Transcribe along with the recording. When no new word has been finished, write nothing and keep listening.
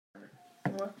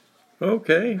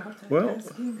Okay, well,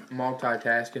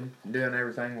 Multitasking, doing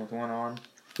everything with one arm.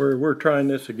 we're trying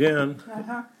this again,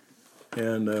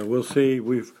 and we'll see.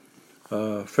 We've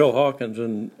Phil Hawkins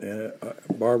and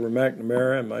Barbara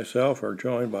McNamara and myself are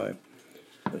joined by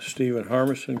Stephen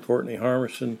Harmison, Courtney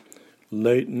Harmison,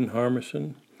 Leighton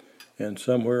Harmison, and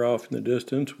somewhere off in the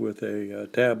distance with a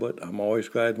tablet. I'm always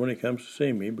glad when he comes to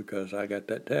see me because I got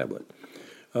that tablet.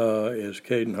 Is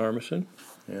Caden Harmison,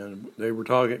 and they were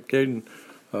talking. Caden,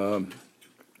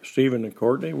 Stephen, and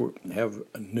Courtney have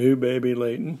a new baby,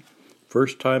 Leighton.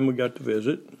 First time we got to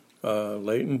visit.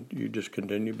 Leighton, you just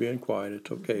continue being quiet.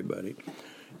 It's okay, buddy.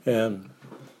 And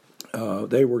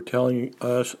they were telling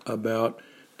us about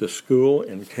the school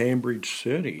in Cambridge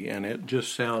City, and it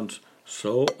just sounds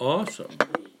so awesome.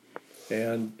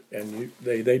 And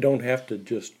they don't have to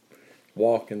just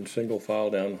walk in single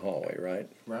file down the hallway, right?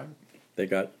 Right. They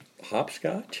got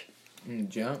hopscotch.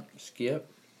 Jump,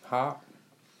 skip, hop,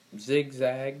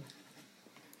 zigzag.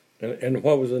 And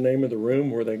what was the name of the room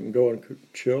where they can go and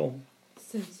chill?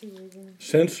 Sensory room.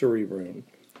 Sensory room.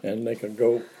 And they can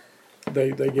go.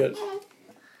 They get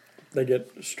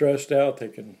stressed out. They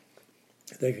can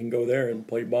go there and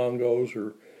play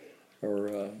bongos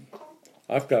or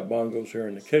I've got bongos here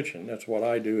in the kitchen. That's what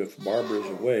I do if Barbara's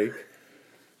awake.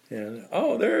 And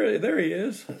there he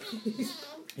is.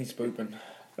 He's pooping.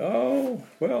 Oh,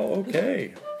 well,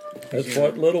 okay. That's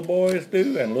what little boys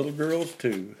do and little girls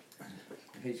too.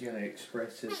 He's going to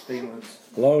express his feelings.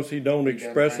 As long as he don't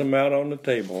express them out on the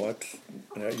table.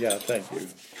 That's yeah, thank you.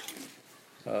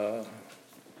 Well,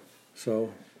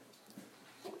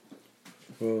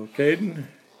 Caden,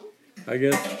 I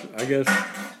guess,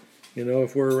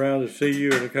 if we're around to see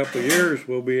you in a couple of years,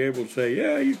 we'll be able to say,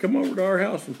 yeah, you come over to our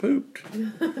house and pooped.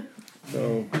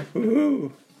 So,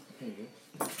 woohoo.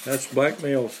 That's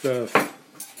blackmail stuff.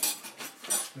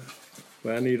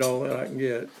 But I need all that I can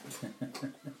get.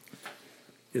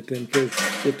 Get them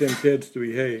kids to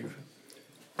behave.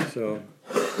 So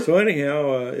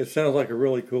anyhow, it sounds like a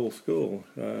really cool school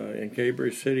in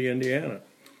Cambridge City, Indiana.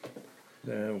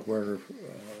 Where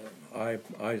I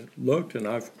looked, and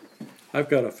I've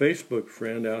got a Facebook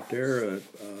friend out there,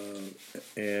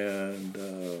 and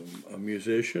a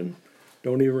musician.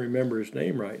 Don't even remember his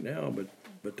name right now,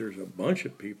 but there's a bunch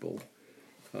of people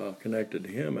connected to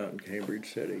him out in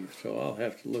Cambridge City. So I'll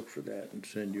have to look for that and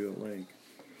send you a link.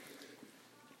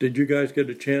 Did you guys get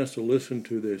a chance to listen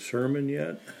to the sermon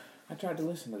yet? I tried to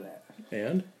listen to that.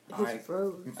 And?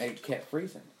 It kept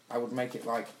freezing. I would make it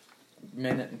like a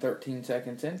minute and 13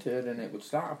 seconds into it, and it would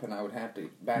stop, and I would have to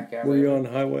back out. Were you on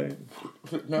the highway?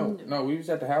 No, we was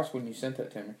at the house when you sent that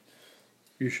to me.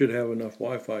 You should have enough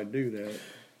Wi-Fi to do that.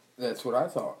 That's what I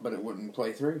thought, but it wouldn't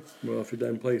play through. Well, if it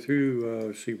doesn't play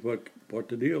through, see what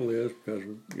the deal is, because,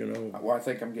 Well, I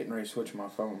think I'm getting ready to switch my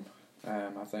phone.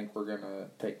 I think we're going to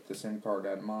take the SIM card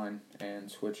out of mine and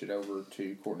switch it over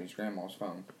to Courtney's grandma's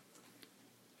phone.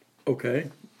 Okay.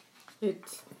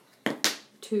 It's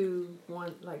two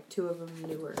of them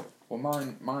newer.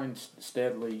 Well, mine's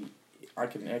steadily, I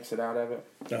can exit out of it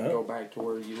and go back to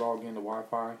where you log into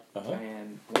Wi-Fi.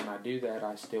 And when I do that,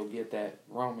 I still get that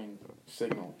roaming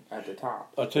signal at the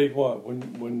top. I'll tell you what,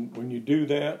 when you do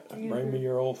that, bring me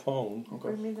your old phone.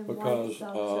 Okay. Because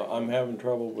I'm having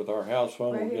trouble with our house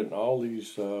phone. We're getting all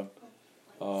these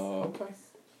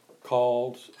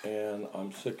calls, and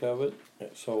I'm sick of it.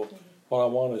 So what I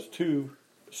want is 2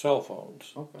 cell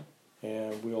phones. Okay.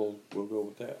 And we'll go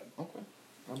with that. Okay.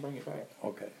 I'll bring it back.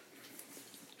 Okay.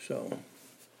 So,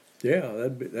 yeah,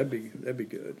 that'd be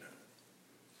good.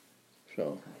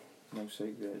 So. No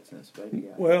cigarettes since baby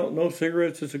got Well, no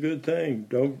cigarettes is a good thing.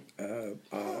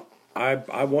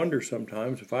 I wonder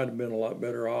sometimes if I'd have been a lot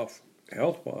better off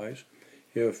health-wise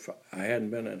if I hadn't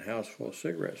been in a house full of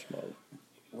cigarette smoke.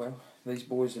 Well, these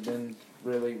boys have been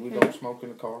we don't smoke in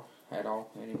the car at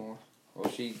all anymore. Well,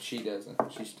 she doesn't.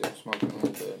 She's still smoking a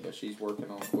little bit, but she's working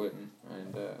on quitting.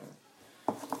 And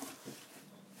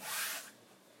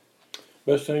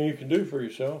best thing you can do for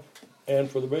yourself and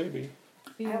for the baby.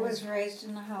 I was raised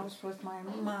in a house with my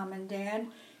mom and dad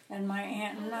and my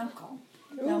aunt and uncle.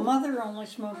 Now, Mother only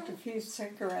smoked a few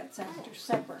cigarettes after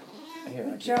supper.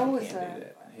 Joe was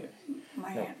my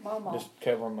Aunt Bobo just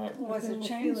cover them up. was a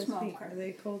chain smoker. Are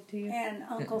they cold to you? And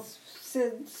Uncle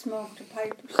Sid smoked a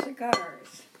pipe of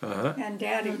cigars. And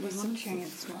Daddy was a chain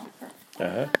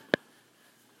smoker.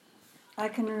 I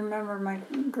can remember my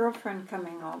girlfriend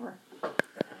coming over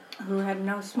who had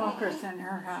no smokers in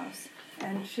her house.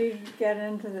 And she'd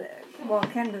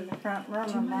walk into the front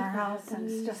room of our house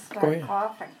and just start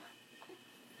coughing.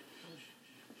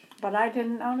 But I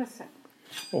didn't notice it.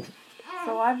 Oh.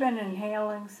 So I've been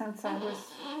inhaling since I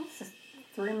was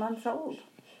 3 months old.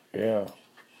 Yeah.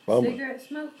 Bummer. Cigarette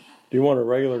smoke? Do you want a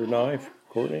regular knife,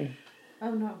 Courtney?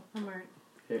 Oh no, I'm alright.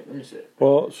 Here, let me see.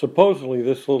 Well, supposedly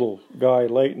this little guy,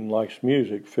 Leighton, likes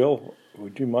music. Phil,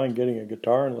 would you mind getting a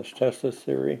guitar and let's test this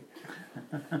theory?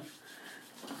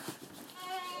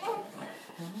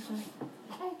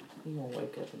 You gonna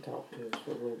wake up and talk to us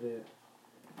for a little bit?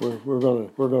 We're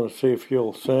gonna see if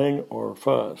he'll sing or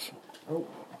fuzz. Oh,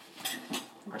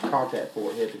 I caught that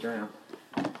before it hit the ground.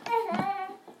 Bam,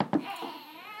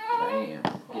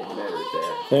 getting better at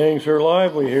that. Things are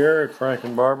lively here at Frank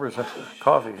and Barbara's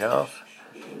coffee house.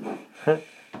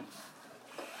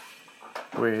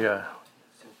 We It's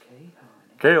okay, honey.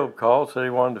 Caleb called, said he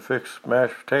wanted to fix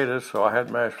mashed potatoes, so I had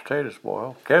mashed potatoes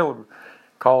boiled. Caleb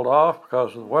called off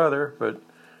because of the weather, but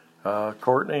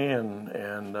Courtney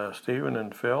and Stephen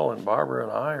and Phil and Barbara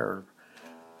and I are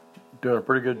doing a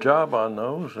pretty good job on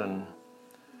those, and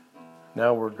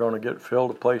now we're going to get Phil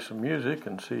to play some music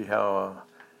and see how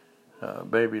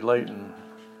baby Leighton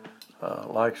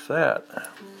likes that.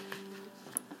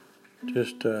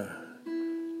 Just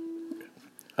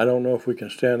I don't know if we can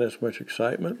stand this much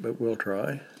excitement, but we'll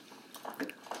try.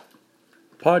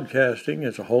 Podcasting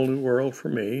is a whole new world for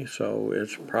me, so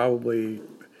it's probably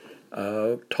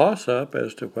a toss-up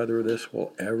as to whether this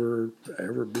will ever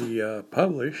be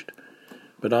published.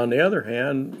 But on the other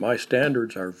hand, my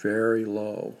standards are very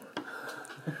low.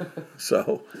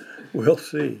 So we'll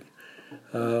see.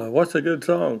 What's a good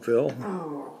song, Phil?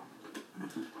 Oh.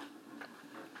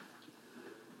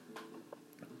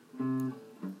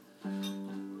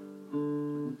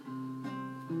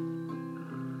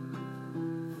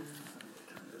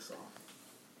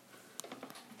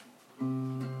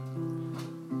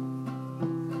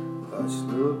 Hush,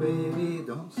 little baby,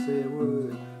 don't say a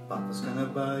word. Papa's gonna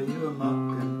buy you a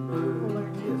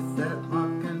mockingbird. If that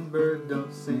mockingbird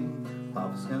don't sing,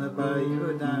 Papa's gonna buy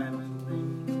you a diamond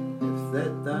ring. If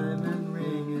that diamond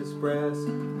ring is brass,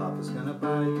 Papa's gonna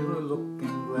buy you a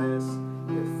looking glass.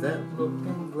 If that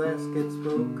looking glass gets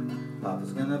broke,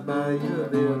 Papa's gonna buy you a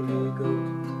billy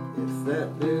goat. If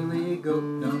that billy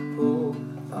goat don't pull,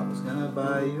 Papa's gonna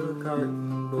buy you a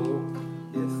carton bowl.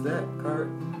 If that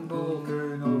carton bowl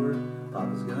turn over,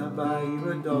 Papa's gonna buy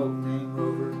you a dog named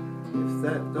Rover. If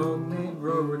that dog named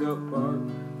Rover don't bark,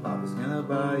 Papa's gonna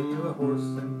buy you a horse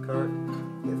and cart.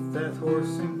 If that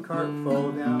horse and cart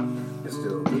fall down, you'll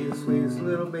still be the sweetest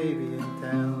little baby in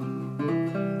town.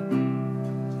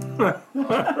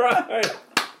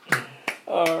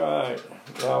 All right.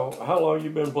 Now, how long you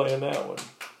been playing that one?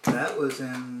 That was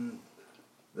in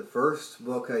the first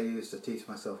book I used to teach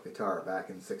myself guitar back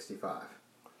in '65.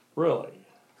 Really?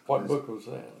 What book was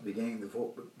that? Beginning the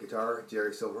folk guitar,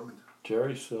 Jerry Silverman.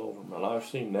 Jerry Silverman. I've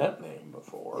seen that name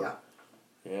before. Yeah.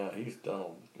 Yeah, he's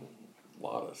done a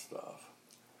lot of stuff.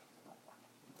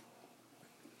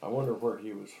 I wonder where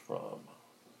he was from.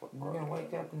 What You part gonna of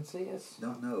wake it? up and see us?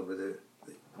 Don't know, but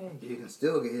Hey. you can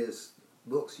still get his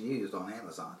books used on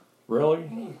Amazon. Really?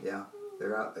 Yeah,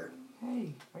 they're out there.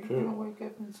 Hey, are you Cool. gonna wake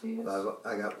up and see us? But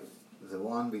I got the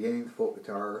one beginning the folk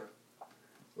guitar.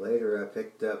 Later I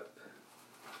picked up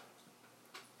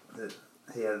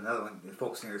he had another one, the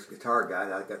Folk Singer's Guitar Guide.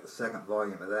 I got the second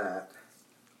volume of that.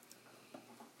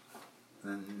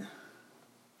 And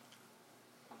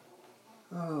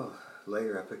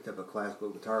later I picked up a classical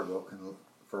guitar book, and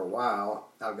for a while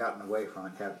I've gotten away from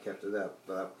it, haven't kept it up.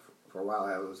 But for a while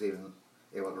I was even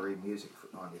able to read music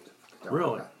on guitar.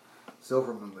 Really?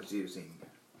 Silverman was using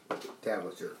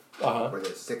tablature, where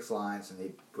there's 6 lines, and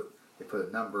they put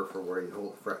a number for where you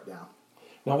hold the fret down.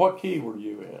 Now, what key were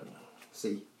you in?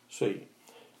 C. C.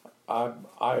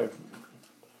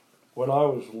 When I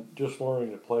was just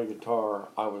learning to play guitar,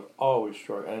 I was always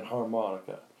struggling, and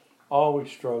harmonica, always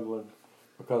struggling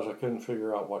because I couldn't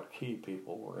figure out what key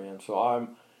people were in. So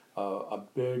I'm a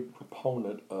big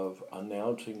proponent of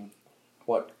announcing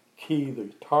what key the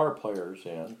guitar player's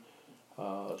in,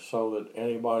 so that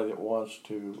anybody that wants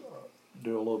to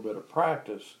do a little bit of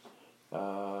practice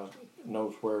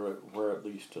knows where at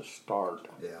least to start.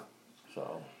 Yeah.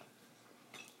 So.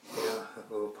 Yeah.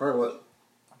 Well, part of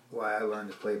why I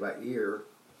learned to play by ear,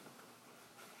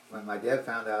 when my dad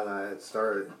found out I had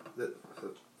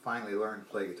finally learned to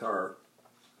play guitar,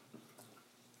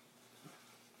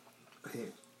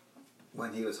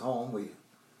 when he was home, we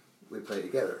played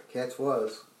together. Catch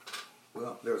was,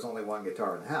 well, there was only one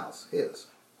guitar in the house, his.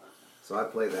 So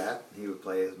I'd play that, and he would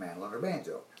play his mandolin or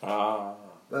banjo.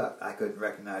 But I couldn't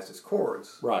recognize his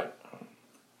chords. Right.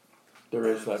 There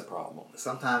is that problem.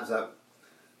 Sometimes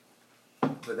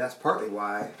but that's partly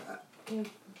why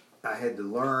I had to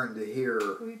learn to hear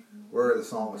where the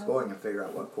song was going and figure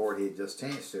out what chord he had just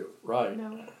changed to. Right.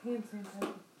 No, he didn't say that.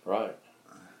 Right.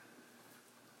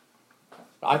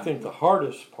 I think the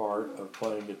hardest part of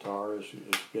playing guitar is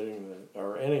getting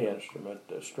or any instrument,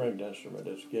 a stringed instrument,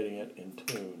 is getting it in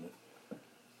tune.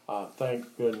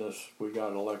 Thank goodness we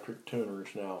got electric tuners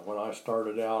now. When I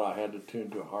started out, I had to tune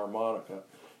to a harmonica,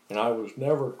 and I was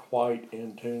never quite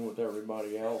in tune with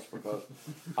everybody else because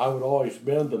I would always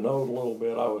bend the note a little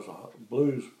bit. I was a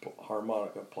blues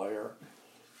harmonica player,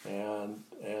 and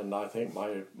I think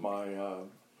I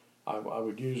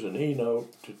would use an E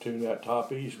note to tune that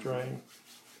top E string,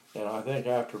 and I think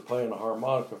after playing the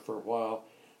harmonica for a while,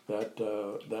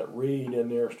 that reed in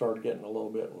there started getting a little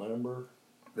bit limber.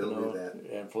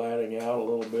 And flattening out a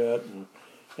little bit,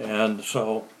 and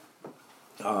so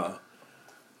I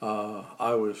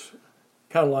was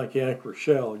kind of like Yank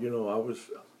Rochelle, I was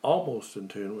almost in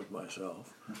tune with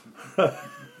myself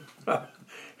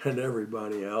and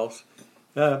everybody else.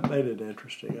 That made it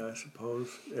interesting, I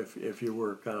suppose, if you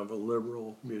were kind of a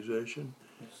liberal musician.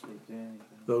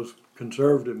 Those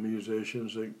conservative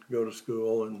musicians that go to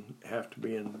school and have to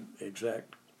be in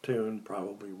exact tune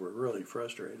probably were really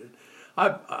frustrated.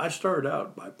 I started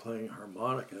out by playing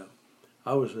harmonica.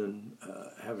 I was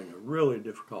having a really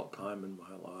difficult time in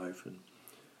my life,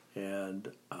 and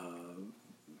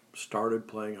started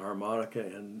playing harmonica,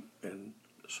 and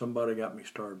somebody got me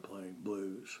started playing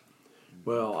blues.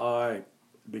 Well, I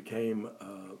became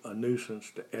a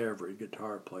nuisance to every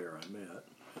guitar player I met.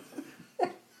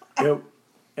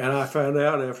 And I found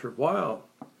out after a while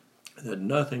that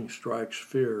nothing strikes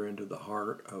fear into the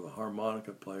heart of a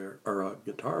harmonica player or a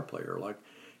guitar player like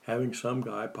having some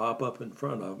guy pop up in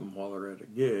front of them while they're at a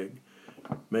gig,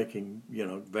 making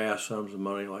vast sums of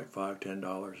money like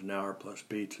 $5-10 an hour plus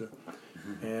pizza,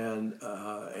 and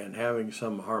having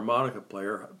some harmonica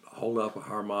player hold up a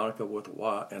harmonica with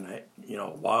a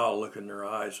wild look in their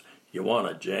eyes. You want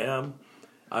to jam?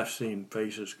 I've seen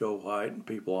faces go white and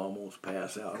people almost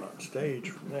pass out on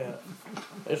stage from that.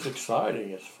 It's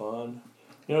exciting. It's fun.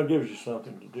 It gives you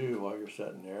something to do while you're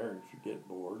sitting there if you get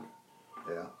bored.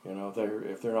 Yeah.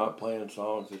 If they're not playing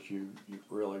songs that you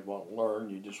really want to learn,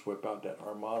 you just whip out that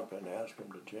harmonica and ask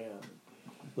them to jam.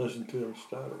 Listen to them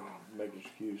stutter, make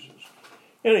excuses.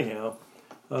 Anyhow,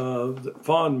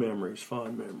 fond memories.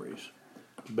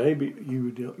 Baby,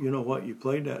 you know what? You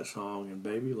played that song and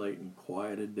Baby Layton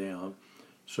quieted down.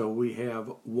 So we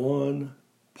have one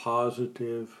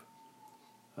positive,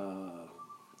 and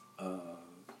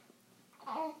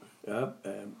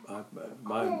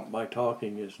my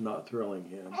talking is not thrilling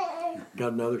him.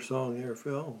 Got another song there,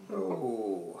 Phil?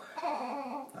 Oh,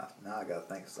 now I got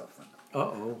to think of something.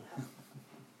 Uh-oh.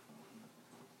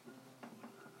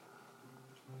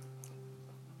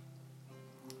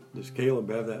 Does Caleb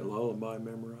have that lullaby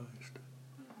memorized?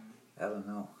 I don't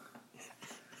know.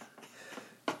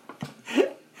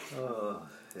 Oh,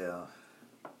 yeah.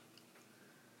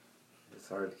 It's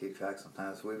hard to keep track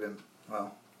sometimes. We've been,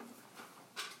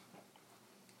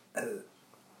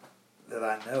 that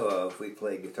I know of, we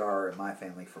played guitar in my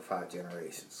family for 5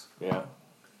 generations. Yeah.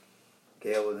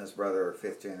 Caleb and his brother are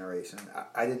 5th generation.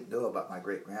 I didn't know about my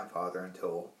great-grandfather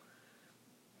until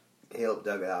Caleb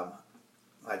dug it out.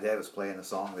 My dad was playing a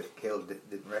song that Caleb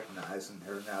didn't recognize, and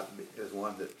turned out it was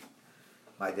one that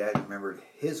my dad remembered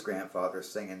his grandfather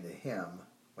singing to him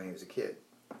when he was a kid.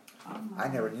 I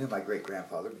never knew my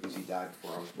great-grandfather because he died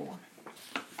before I was born.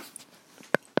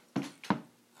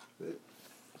 But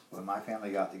when my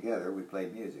family got together, we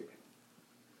played music.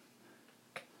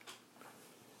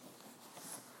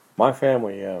 My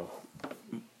family,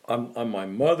 on my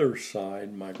mother's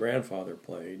side, my grandfather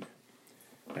played.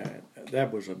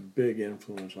 That was a big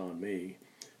influence on me.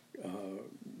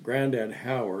 Granddad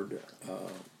Howard,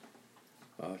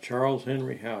 Charles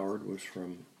Henry Howard, was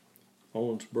from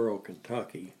Owensboro,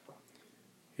 Kentucky.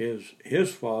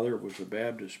 His father was a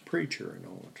Baptist preacher in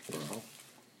Owensboro,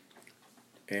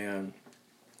 and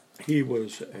he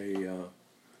was a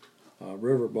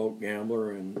riverboat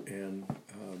gambler and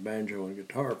banjo and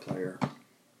guitar player,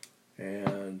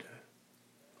 and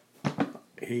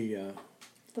he.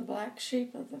 The black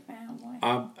sheep of the family.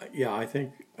 I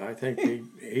think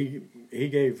he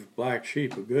gave Black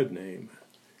Sheep a good name,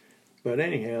 but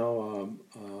anyhow,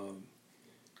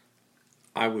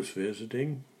 I was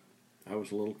visiting. I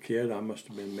was a little kid. I must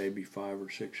have been maybe 5 or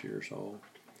 6 years old.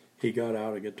 He got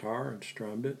out a guitar and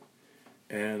strummed it,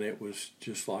 and it was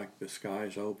just like the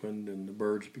skies opened and the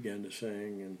birds began to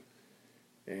sing,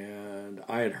 and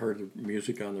I had heard the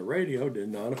music on the radio. Did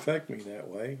not affect me that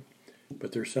way,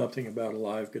 but there's something about a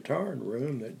live guitar in the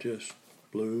room that just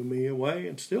blew me away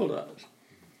and still does.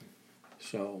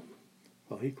 So,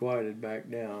 well, he quieted back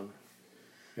down.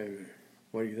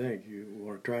 What do you think? You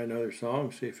want to try another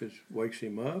song, see if it wakes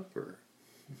him up, or?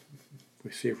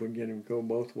 we see if we can get him to go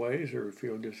both ways, or if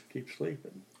he'll just keep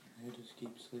sleeping. He'll just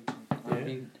keep sleeping. Yeah. I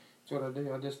mean, that's what I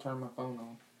do. I just turn my phone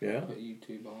on. Yeah. Put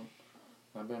YouTube on.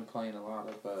 I've been playing a lot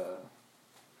of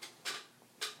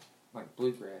like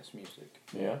bluegrass music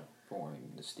Yeah. for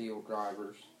him. The Steel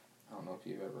Drivers. I don't know if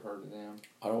you've ever heard of them.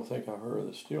 I don't think I heard of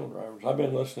the Steel Drivers. I've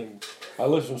been listening. I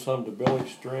listened some to Billy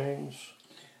Strings.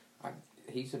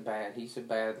 He's a bad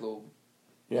little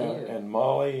Yeah, kid. and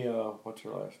Molly. What's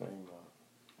her last name?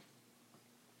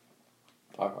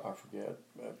 I forget.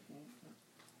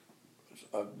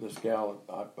 This gal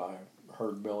I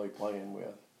heard Billy playing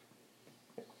with.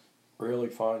 Really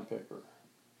fine picker.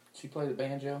 She play the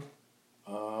banjo?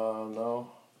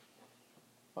 No.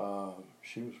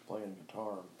 She was playing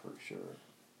guitar, I'm pretty sure.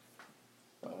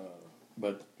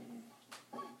 But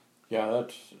yeah,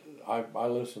 I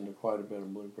listen to quite a bit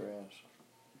of bluegrass.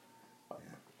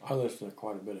 I listen to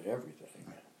quite a bit of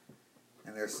everything.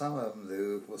 And there's some of them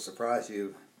who will surprise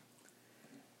you.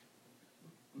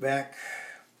 Back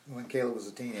when Caleb was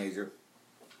a teenager,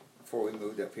 before we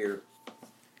moved up here,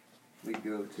 we'd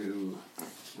go to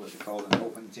what they called an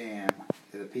open jam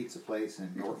at a pizza place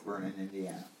in North Vernon,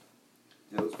 Indiana.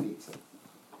 Joe's Pizza.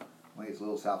 One of these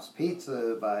little shops.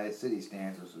 Pizza by city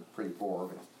standards was pretty poor,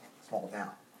 but small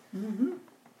town. Mm-hmm.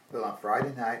 But on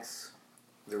Friday nights,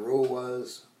 the rule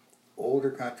was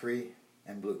older country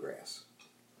and bluegrass.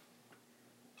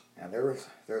 And there was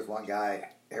one guy,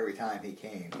 every time he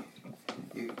came,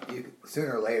 you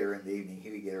sooner or later in the evening,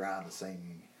 he would get around to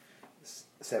sing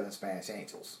Seven Spanish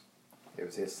Angels. It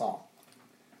was his song.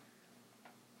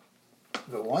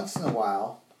 But once in a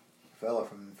while, a fellow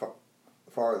from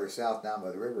farther south down by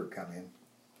the river would come in,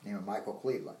 named Michael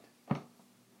Cleveland.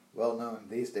 Well known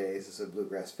these days as a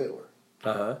bluegrass fiddler.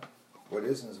 Uh-huh. What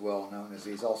isn't as well known is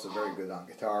he's also very good on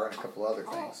guitar and a couple other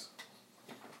things.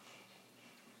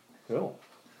 Cool.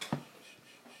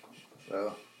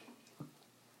 So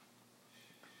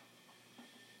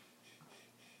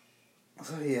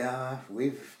yeah,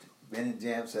 we've been in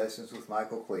jam sessions with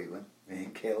Michael Cleveland, me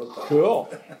and Caleb. Cool.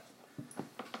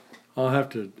 I'll have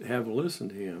to have a listen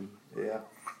to him. Yeah.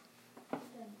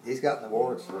 He's gotten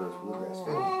awards for his bluegrass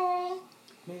fiddling.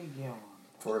 Big yawn.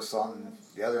 Of course, on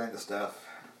the other end of stuff,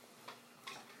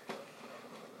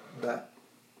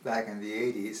 back in the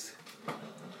 80s,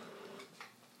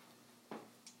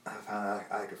 I found out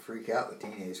I could freak out the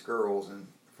teenage girls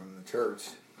from the church.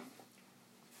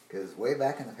 Because way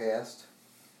back in the past,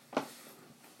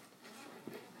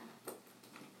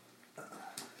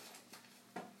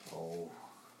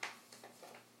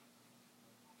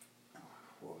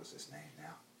 what was his name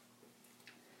now?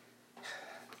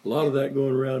 A lot of that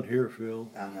going around here, Phil.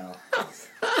 I know.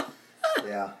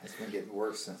 Yeah, it's been getting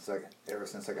worse ever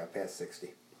since I got past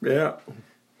 60. Yeah.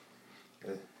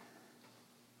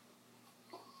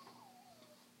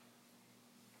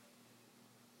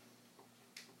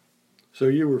 So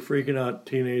you were freaking out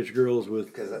teenage girls with...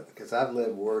 Because I've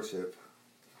led worship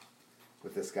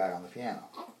with this guy on the piano.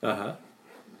 Uh-huh.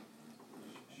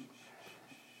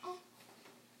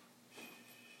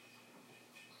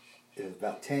 It was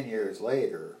about 10 years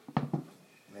later,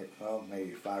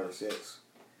 maybe 5 or 6,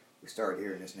 we started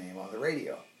hearing his name on the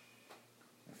radio.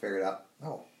 I figured out,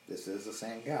 oh, this is the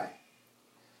same guy.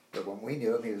 But when we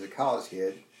knew him, he was a college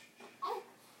kid.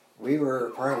 We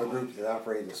were part of a group that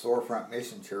operated the Storefront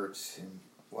Mission Church in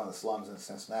one of the slums in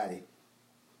Cincinnati.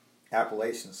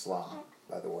 Appalachian slum,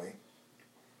 by the way.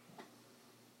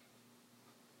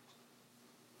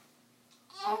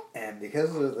 And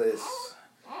because of this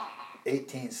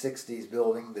 1860s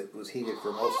building that was heated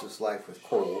for most of its life with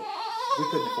coal, we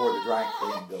couldn't afford the dry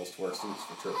cleaning bills to wear suits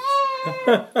for church.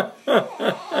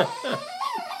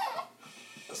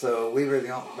 So we were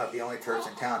about the only church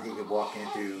in town he could walk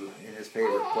into in his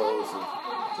favorite clothes of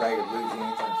ragged blue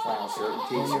jeans and a flannel shirt and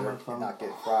t-shirt and not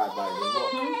get fried by the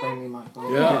look. Bring me my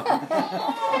phone. Yeah.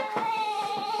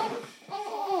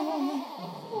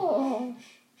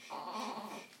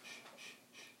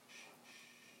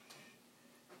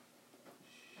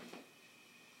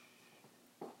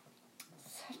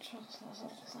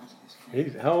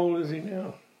 How old is he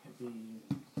now?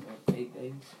 8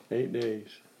 days. 8 days.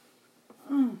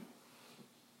 Mm.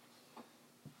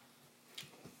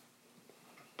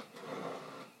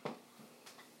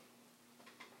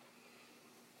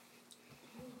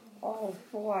 Oh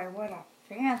boy, what a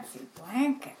fancy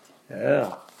blanket.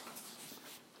 Yeah.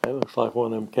 That looks like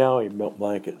one of them Cowie built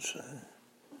blankets.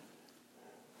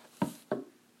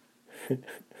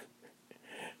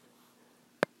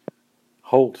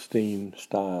 Holstein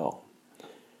style.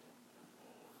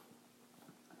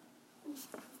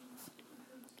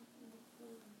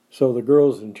 So the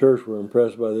girls in church were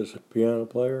impressed by this piano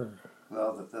player?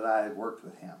 Well, that I had worked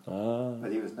with him.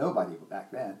 But he was nobody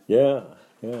back then. Yeah,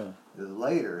 yeah. It was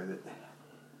later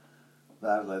that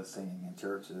I led singing in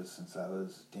churches since I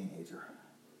was a teenager.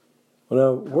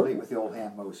 Well, Complete with the old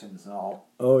hand motions and all.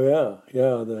 oh yeah,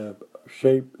 yeah. The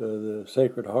shape, the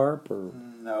Sacred Harp, or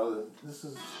No, this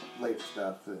is later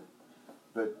stuff.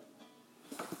 But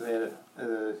they had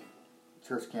a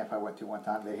church camp I went to one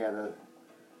time. They had a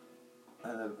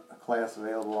class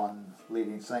available on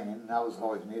leading singing, and I was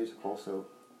always musical, so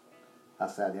I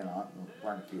sat in on it and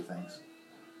learned a few things.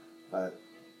 But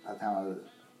by the time I was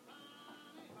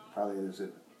probably a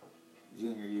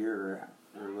junior year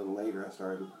or a little later, I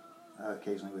started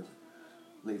occasionally with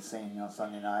lead singing on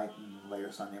Sunday night and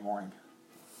later Sunday morning.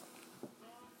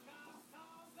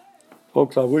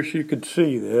 folks, I wish you could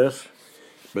see this,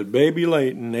 but baby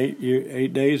Layton,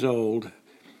 8 days old,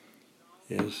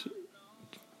 is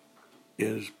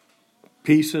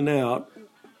piecing out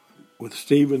with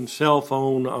Stephen's cell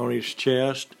phone on his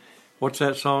chest. What's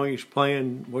that song he's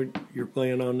playing? What you're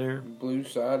playing on there? Blue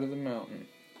Side of the Mountain.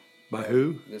 By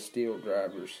who? The Steel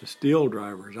Drivers. The Steel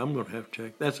Drivers. I'm going to have to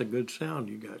check. That's a good sound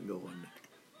you got going.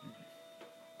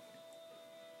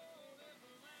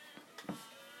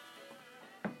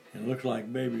 It looks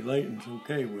like baby Layton's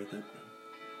okay with it.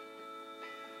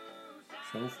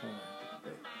 So far.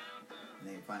 The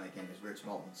name finally came as Rich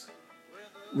Mullins.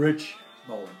 Rich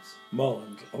Mullins.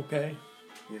 Mullins. Okay.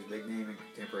 He was a big name in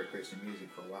contemporary Christian music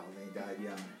for a while, and then he died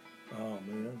young. Oh,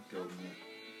 man. Killed him.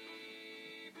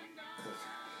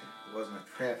 It wasn't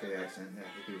a traffic accident. I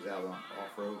think he was out on an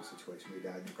off-road situation. He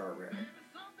died in a car wreck.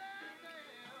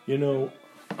 You know,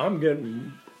 I'm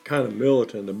getting kind of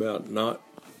militant about not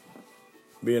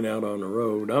being out on the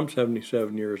road. I'm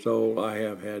 77 years old. I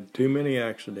have had too many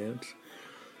accidents,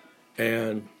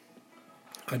 and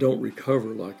I don't recover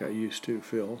like I used to,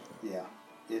 Phil. Yeah,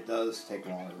 it does take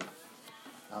longer.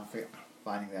 I'm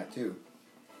finding that too.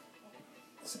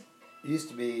 It used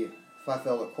to be, if I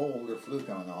felt a cold or flu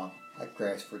coming on, I'd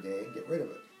crash for a day and get rid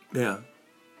of it. Yeah.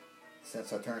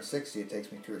 Since I turned 60, it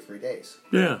takes me 2 or 3 days.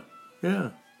 Yeah. Yeah.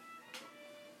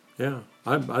 Yeah.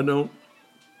 I don't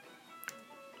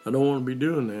want to be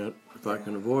doing that if I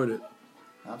can avoid it.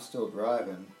 I'm still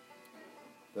driving,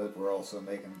 but we're also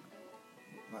my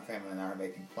family and I are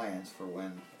making plans for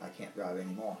when I can't drive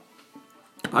anymore.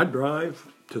 I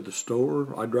drive to the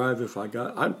store. I drive if I'm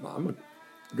a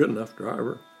good enough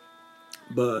driver.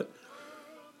 But,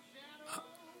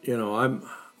 you know,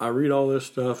 I read all this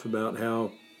stuff about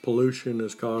how pollution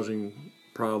is causing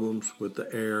problems with the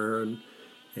air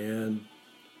and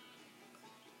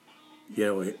you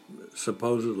know, it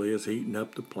supposedly is heating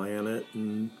up the planet,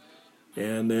 and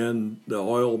then the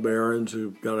oil barons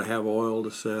who've got to have oil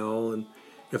to sell. And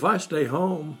if I stay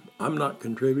home, I'm not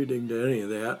contributing to any of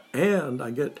that, and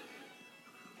I get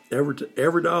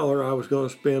every dollar I was going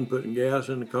to spend putting gas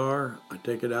in the car, I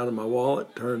take it out of my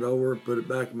wallet, turn it over, put it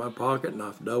back in my pocket, and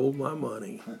I've doubled my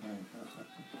money.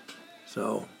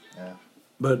 So, Yeah.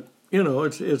 but you know,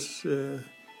 it's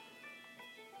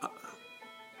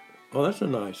oh, that's a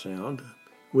nice sound.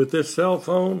 With this cell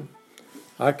phone,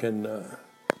 I can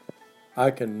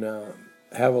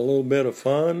have a little bit of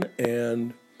fun,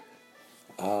 and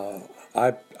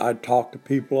I talk to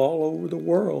people all over the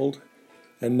world,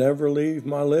 and never leave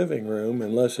my living room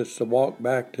unless it's to walk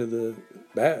back to the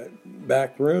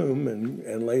back room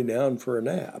and lay down for a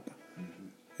nap.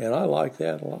 And I like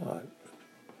that a lot.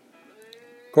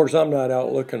 Of course, I'm not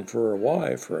out looking for a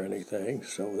wife or anything,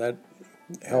 so that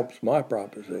helps my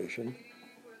proposition.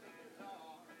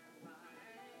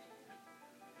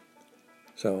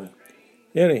 So,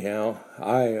 anyhow,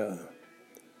 I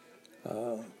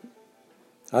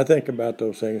think about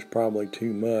those things probably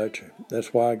too much.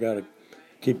 That's why I got to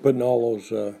keep putting all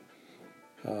those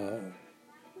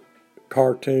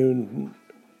cartoon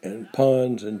and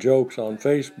puns and jokes on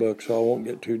Facebook so I won't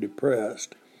get too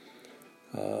depressed.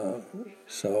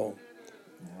 So.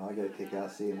 I get a kick out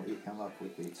of seeing what you come up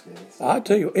with each day. So. I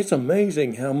tell you, it's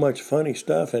amazing how much funny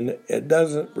stuff, and it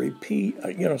doesn't repeat.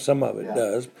 You know, some of it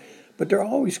does, but they're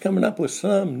always coming up with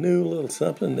some new little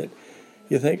something that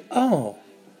you think, oh,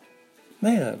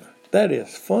 man, that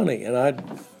is funny. And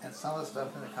some of the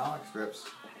stuff in the comic strips,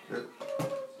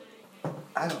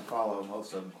 I don't follow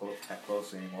most of them that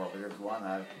closely anymore, but there's one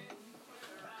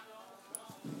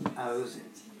I was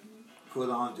put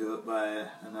onto it by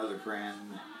another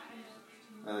friend,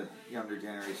 a younger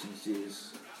generation.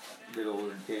 She's a bit older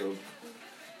than Caleb,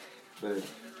 but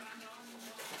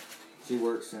she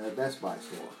works in a Best Buy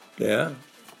store. Yeah.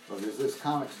 So there's this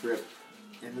comic strip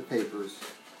in the papers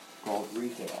called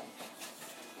Retail.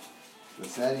 The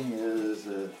setting is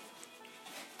a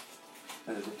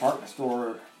department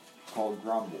store called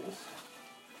Grumbles,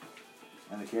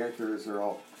 and the characters are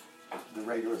all the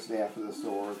regular staff of the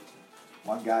store.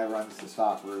 One guy runs the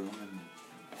stock room and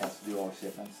has to do all the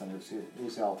shipments, and there's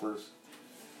his helpers.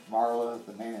 Marla,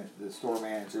 the store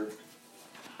manager,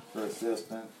 her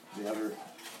assistant, the other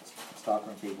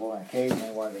stockroom people, and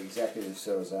occasionally one of the executives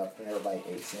shows up, and everybody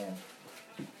hates him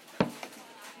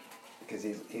because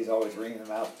he's always ringing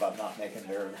them out about not making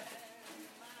their.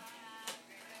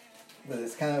 But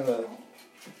it's kind of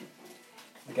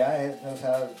the guy knows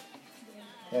how to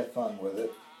have fun with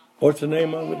it. What's the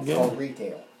name of it It's again? called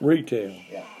Retail. Retail.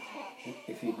 Yeah.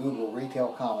 If you Google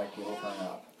Retail Comic, it'll turn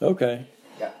up. Okay.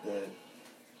 Yeah.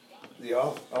 The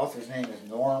author's name is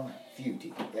Norm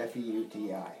Feuti,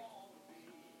 F-E-U-T-I.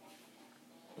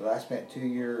 Well, I spent 2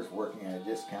 years working at a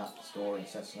discount store in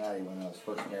Cincinnati when I was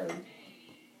first married.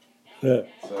 Yeah.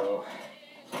 So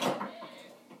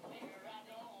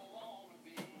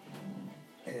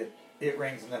it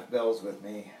rings enough bells with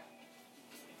me.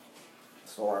 The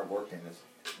store I worked in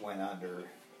went under.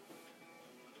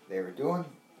 They were doing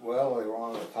well. They were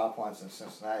one of the top ones in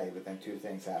Cincinnati, but then two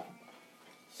things happened.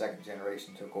 Second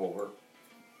generation took over,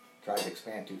 tried to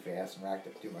expand too fast, and racked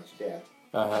up too much debt.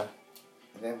 Uh-huh.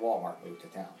 And then Walmart moved to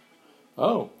town.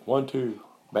 Oh, 1, 2,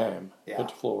 bam, Yeah. hit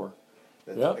the floor.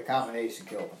 The combination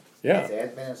killed them. Yeah. They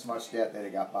hadn't been in so much debt that they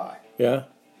got by. Yeah.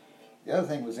 The other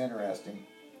thing was interesting.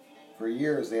 For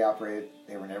years they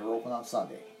were never open on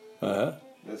Sunday. Uh-huh.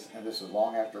 This was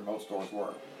long after most stores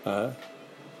were. Uh-huh.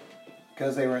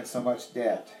 Because they were in so much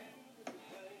debt,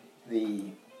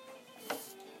 their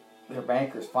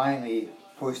bankers finally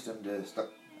pushed them to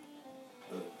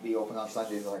be open on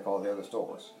Sundays like all the other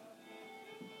stores.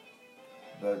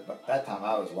 But by that time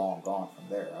I was long gone from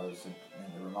there. I was in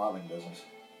the remodeling business.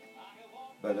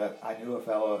 But I knew a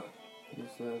fellow who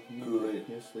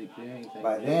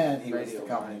by then he was the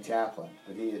company chaplain,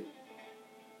 but he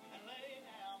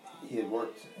had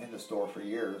worked in the store for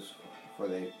years before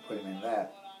they put him in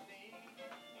that.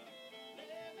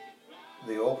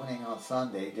 The opening on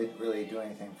Sunday didn't really do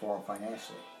anything for him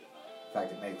financially. In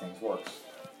fact, it made things worse.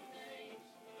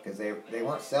 Because they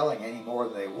weren't selling any more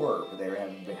than they were, but they were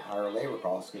having higher labor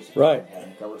costs because they Right.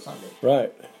 hadn't covered Sunday.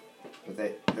 Right. But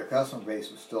their customer base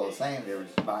was still the same. They were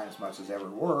just buying as much as they ever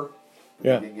were, but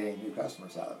Yeah. they didn't get any new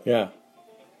customers out of it. Yeah.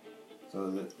 So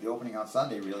the opening on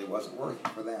Sunday really wasn't working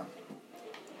for them.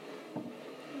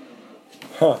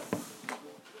 Huh.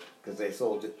 Because they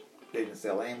didn't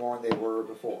sell any more than they were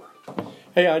before.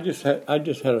 Hey, I just had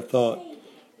a thought.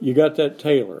 You got that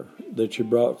tailor that you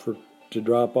brought to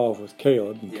drop off with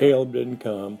Caleb, and Yeah. Caleb didn't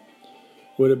come.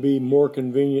 Would it be more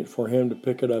convenient for him to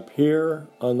pick it up here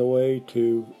on the way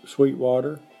to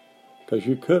Sweetwater? Because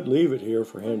you could leave it here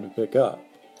for him to pick up.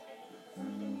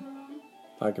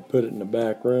 I could put it in the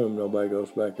back room. Nobody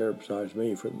goes back there besides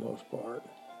me for the most part.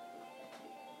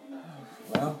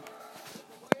 Well,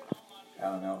 I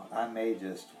don't know. I may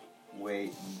just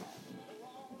wait and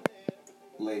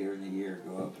later in the year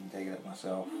go up and take it up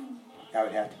myself. I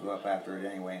would have to go up after it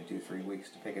anyway in 2-3 weeks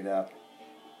to pick it up.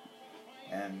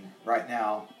 And right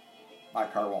now, my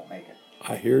car won't make it.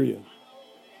 I hear you.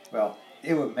 Well,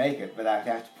 it would make it, but I'd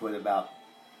have to put about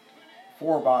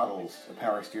 4 bottles of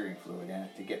power steering fluid in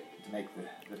it to make the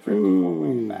trip to Fort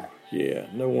Wayne and back. Yeah,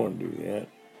 no one do that.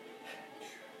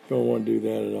 Don't want to do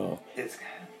that at all.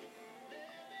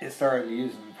 It started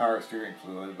using power steering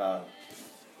fluid about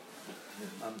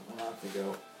a month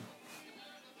ago,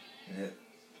 and it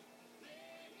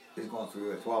is going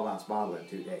through a 12-ounce bottle in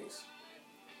 2 days.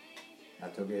 I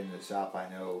took it into the shop I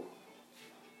know,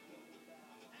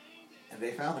 and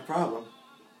they found the problem.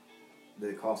 That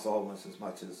it costs almost as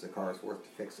much as the car is worth to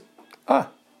fix it.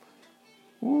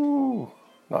 Ooh,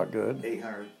 not good.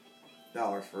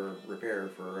 $800 for repair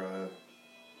for a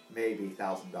maybe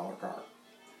 $1,000 car.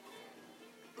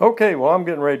 Okay, well, I'm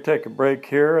getting ready to take a break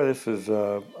here. This is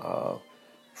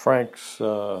Frank's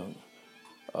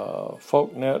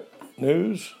FolkNet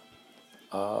News,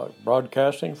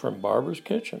 broadcasting from Barbara's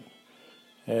Kitchen,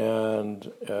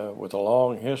 and with a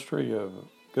long history of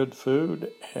good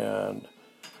food and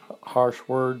harsh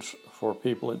words for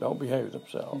people that don't behave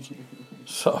themselves.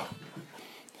 So,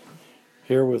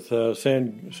 here with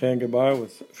saying goodbye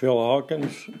with Phil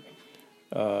Hawkins,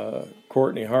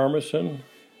 Courtney Harmison,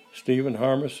 Stephen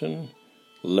Harmison,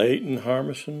 Leighton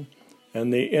Harmison,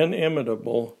 and the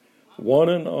inimitable, one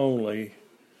and only,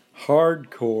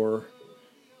 hardcore,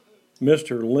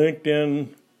 Mr.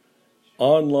 LinkedIn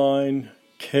online,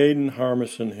 Caden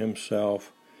Harmison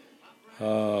himself.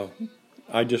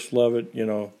 I just love it, you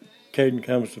know. Caden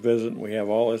comes to visit, and we have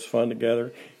all this fun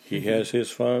together. He has his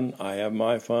fun, I have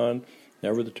my fun.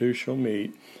 Never the two shall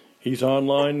meet. He's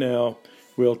online now.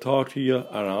 We'll talk to you,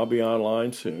 and I'll be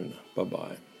online soon.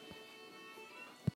 Bye-bye.